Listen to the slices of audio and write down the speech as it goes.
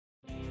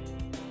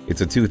It's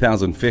a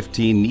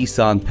 2015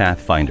 Nissan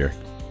Pathfinder.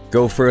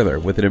 Go further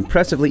with an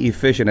impressively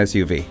efficient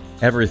SUV.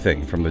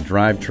 Everything from the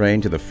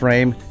drivetrain to the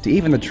frame to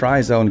even the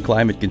tri-zone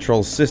climate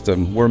control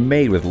system were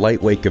made with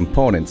lightweight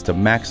components to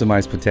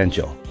maximize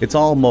potential. Its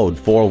all-mode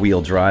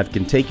four-wheel drive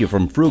can take you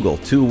from frugal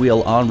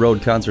two-wheel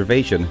on-road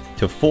conservation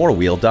to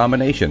four-wheel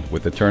domination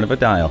with the turn of a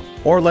dial.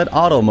 Or let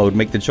auto mode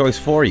make the choice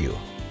for you.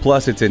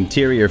 Plus, its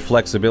interior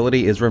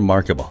flexibility is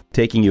remarkable,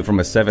 taking you from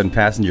a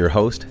 7-passenger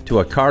host to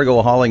a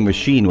cargo hauling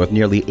machine with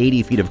nearly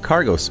 80 feet of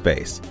cargo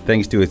space,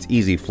 thanks to its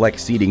easy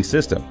flex seating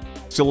system.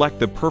 Select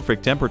the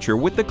perfect temperature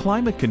with the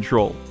climate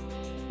control.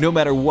 No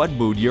matter what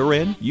mood you're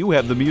in, you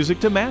have the music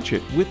to match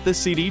it with the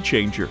CD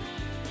changer.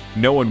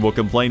 No one will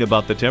complain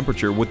about the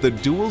temperature with the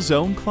dual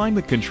zone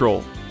climate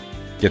control.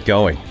 Get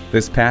going.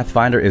 This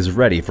Pathfinder is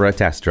ready for a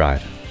test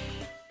drive.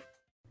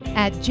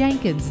 At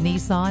Jenkins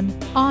Nissan,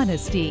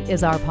 honesty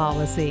is our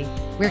policy.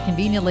 We're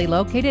conveniently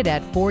located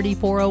at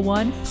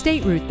 4401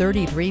 State Route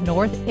 33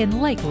 North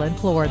in Lakeland,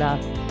 Florida.